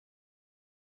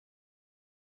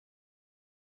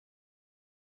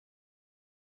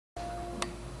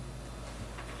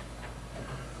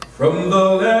From the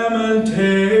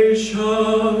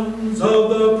Lamentations of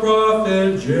the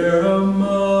prophet Jeremiah.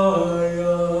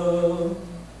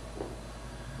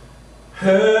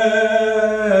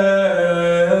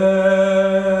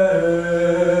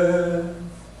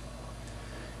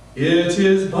 It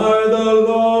is by the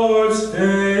Lord's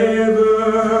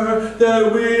favor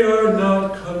that we are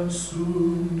not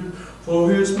consumed,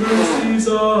 for his mercies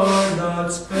are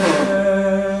not spent.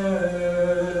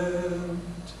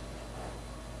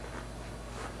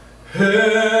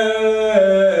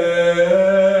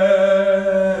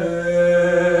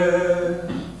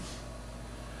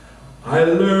 I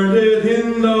learned it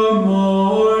in the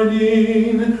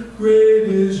morning, great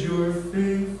is your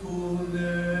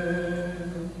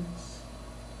faithfulness.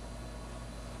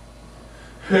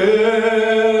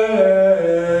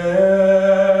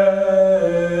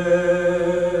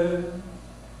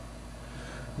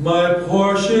 My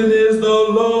portion is the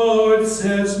Lord,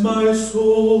 says my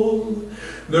soul,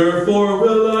 therefore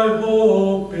will I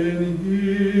hope in him.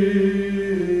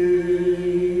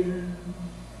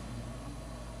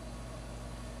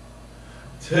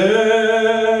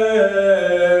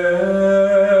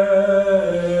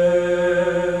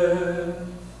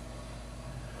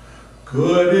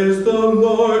 Good is the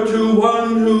Lord to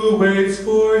one who waits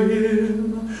for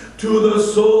him, to the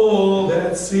soul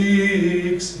that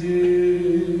seeks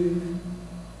him.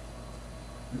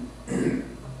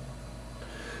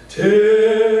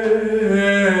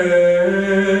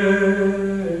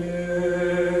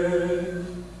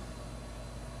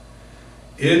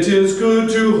 It is good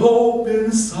to hope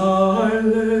in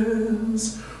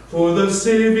silence for the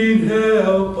saving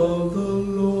help of the Lord.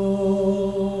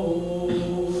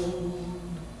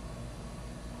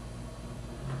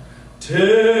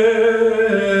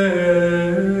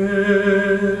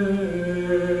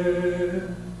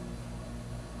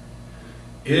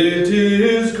 It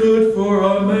is good for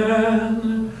a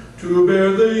man to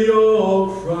bear the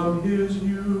yoke from his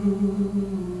youth.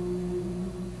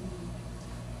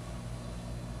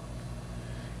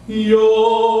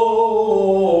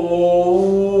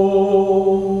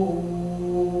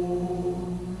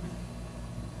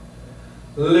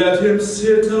 Let him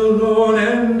sit alone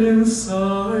and in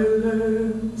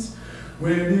silence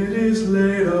when it is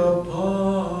laid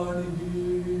upon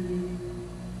him.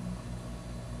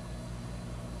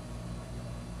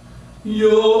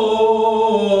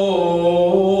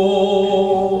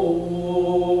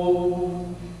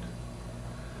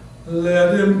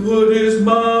 Let him put his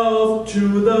mouth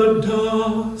to the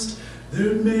dust,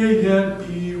 there may yet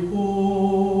be hope.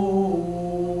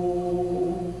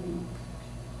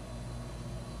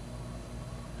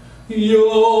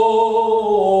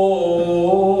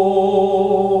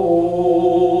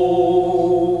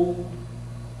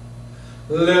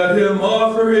 Let him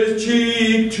offer his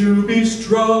cheek to be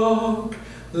struck,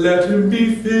 let him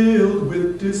be filled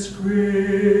with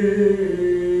disgrace.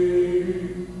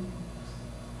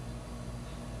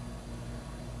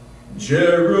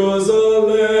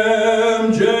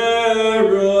 Jerusalem,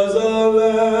 Jerusalem,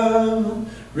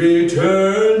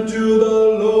 return to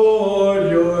the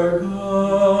Lord your God.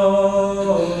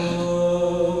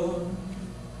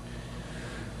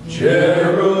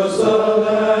 Jerusalem,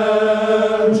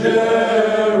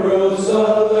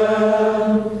 Jerusalem,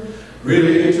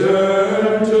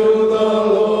 return to the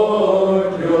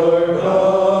Lord your God.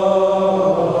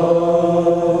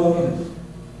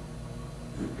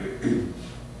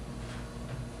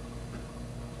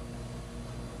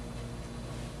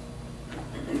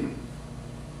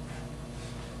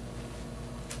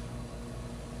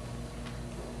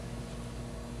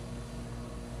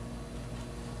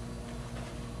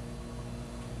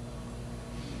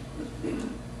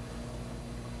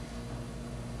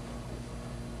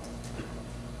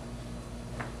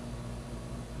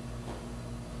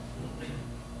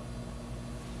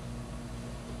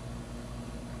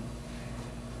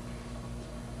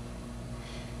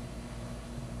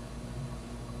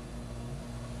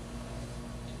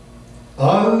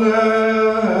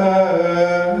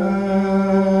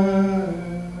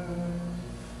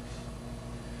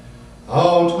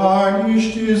 How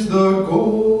tarnished is the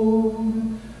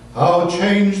gold, how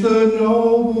changed the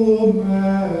noble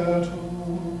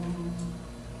metal,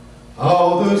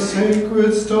 how the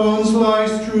sacred stones lie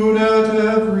strewn at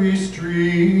every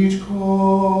street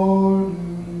corner.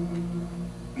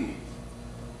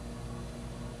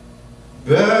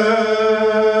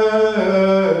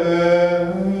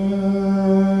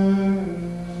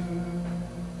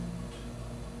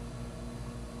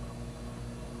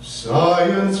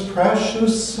 Zion's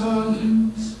precious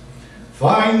sons,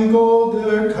 fine gold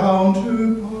their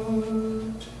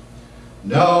counterpart,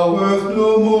 now worth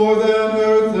no more than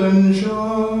earthen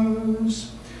jars.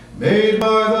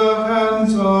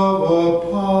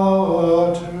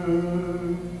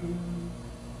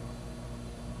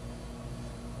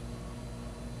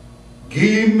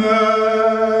 Even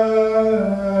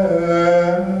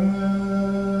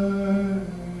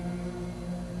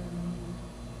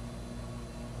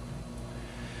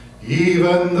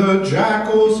the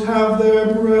jackals have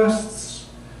their breasts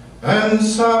and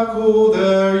suckle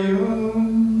their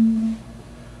young.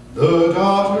 The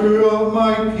daughter of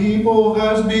my people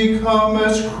has become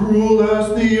as cruel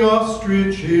as the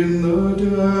ostrich in the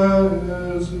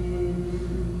desert.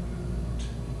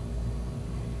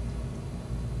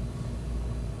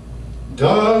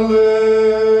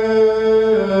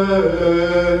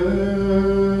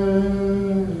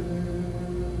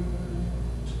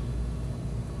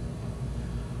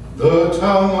 The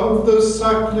tongue of the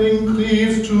suckling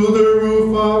cleaves to the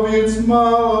roof of its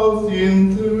mouth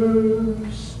in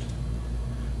thirst.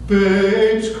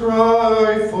 Babes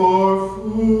cry for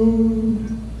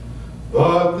food,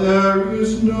 but there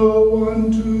is no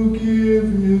one to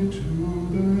give it to them.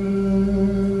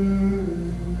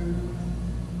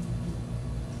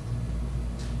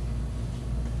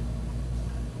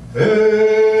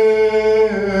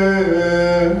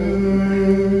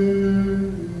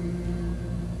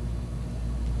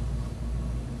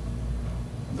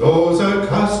 Those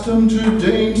accustomed to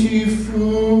dainty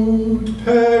food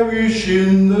perish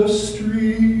in the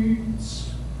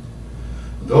streets.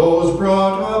 Those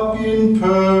brought up in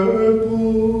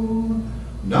purple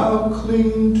now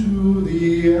cling to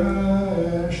the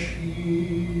ash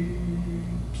heaps.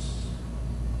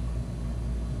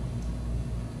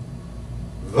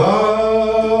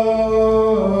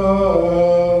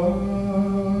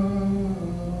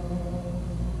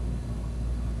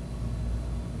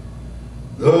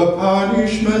 The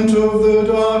punishment of the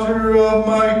daughter of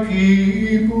my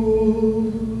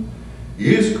people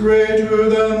is greater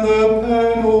than the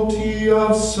penalty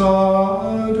of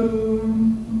Sodom,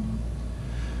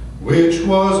 which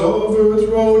was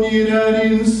overthrown in an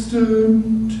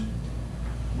instant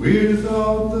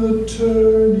without the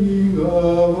turning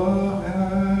of a hand.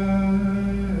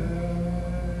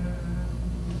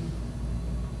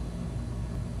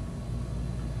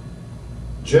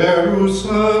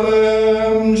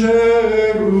 Jerusalem,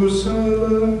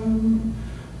 Jerusalem,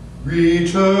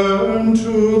 return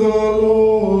to the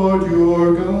Lord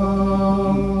your God.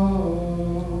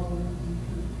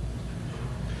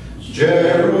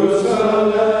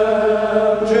 Jerusalem,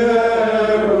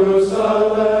 Jerusalem,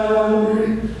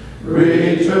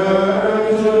 return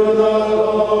to the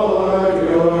Lord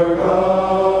your God.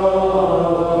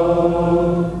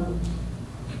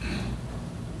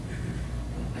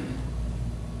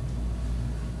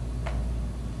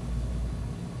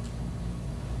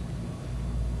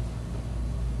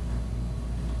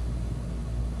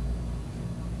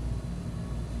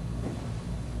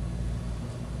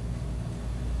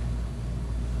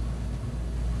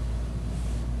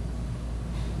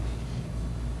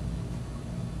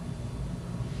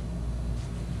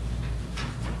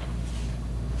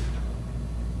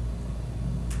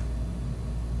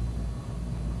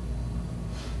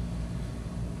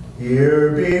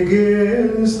 Here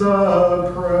begins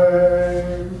the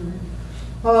prayer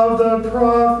of the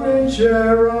prophet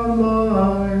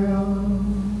Jeremiah.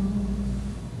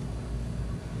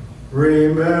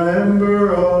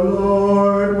 Remember, O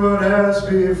Lord, what has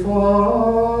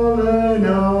befallen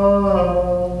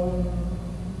us.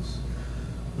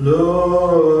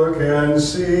 Look and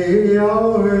see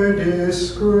our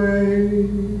disgrace.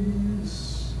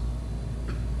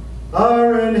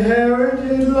 Our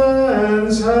inherited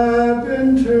lands have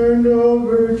been turned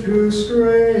over to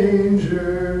strangers,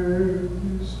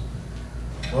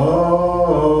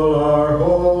 all our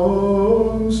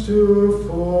homes to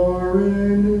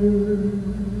foreigners.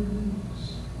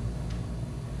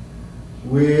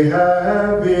 We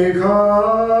have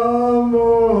become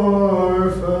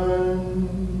orphans,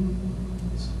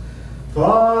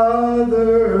 fatherless,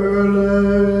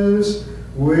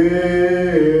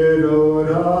 widowed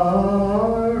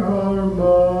are our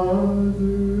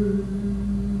mothers.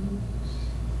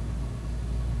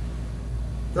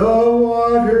 The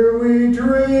water we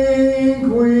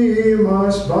drink we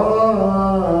must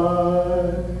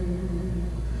buy,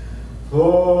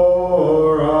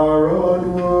 for our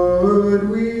own wood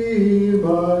we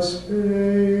must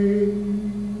pay.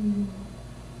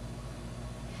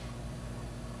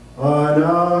 On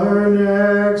our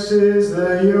necks is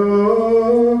the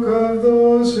yoke of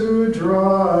those who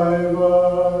drive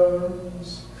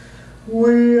us.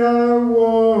 We are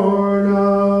worn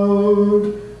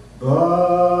out,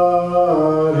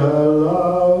 but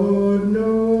allowed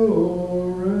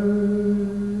no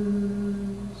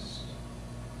rest.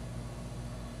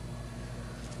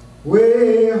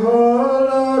 We hold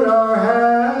out our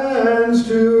hands to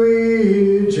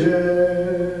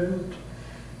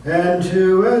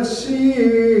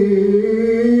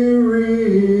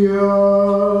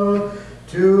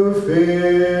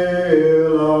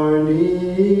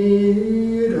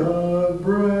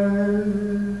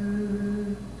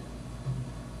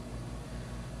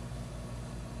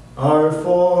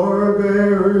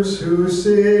sinners who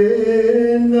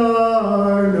sinned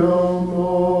are no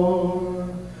more,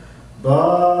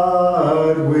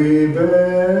 but we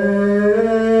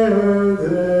bear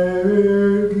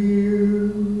their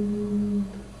guilt.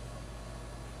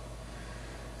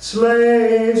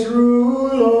 Slaves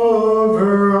rule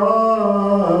over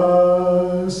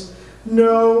us,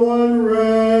 no one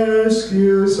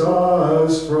rescues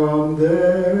us from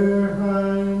their hands.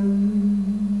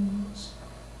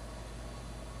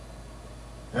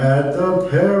 At the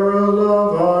peril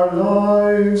of our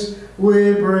lives,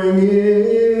 we bring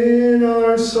in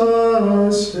our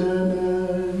sustenance.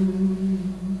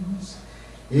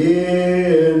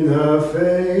 In the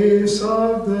face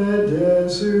of the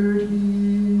desert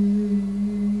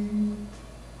heat,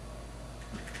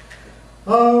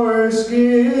 our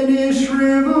skin is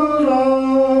shriveled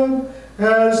up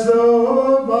as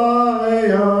though by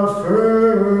a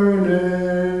furnace,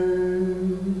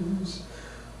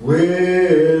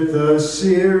 with the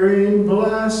searing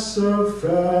blasts of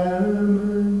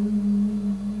famine.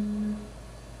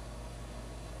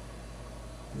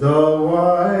 The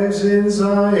wives in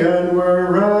Zion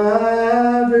were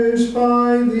ravished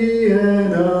by the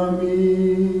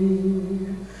enemy,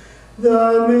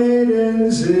 the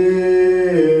maidens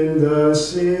in the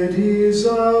cities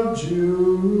of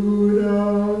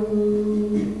Judah.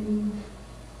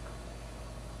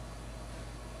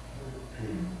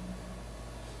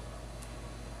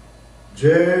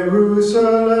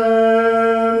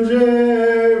 Jerusalem,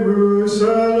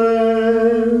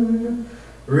 Jerusalem,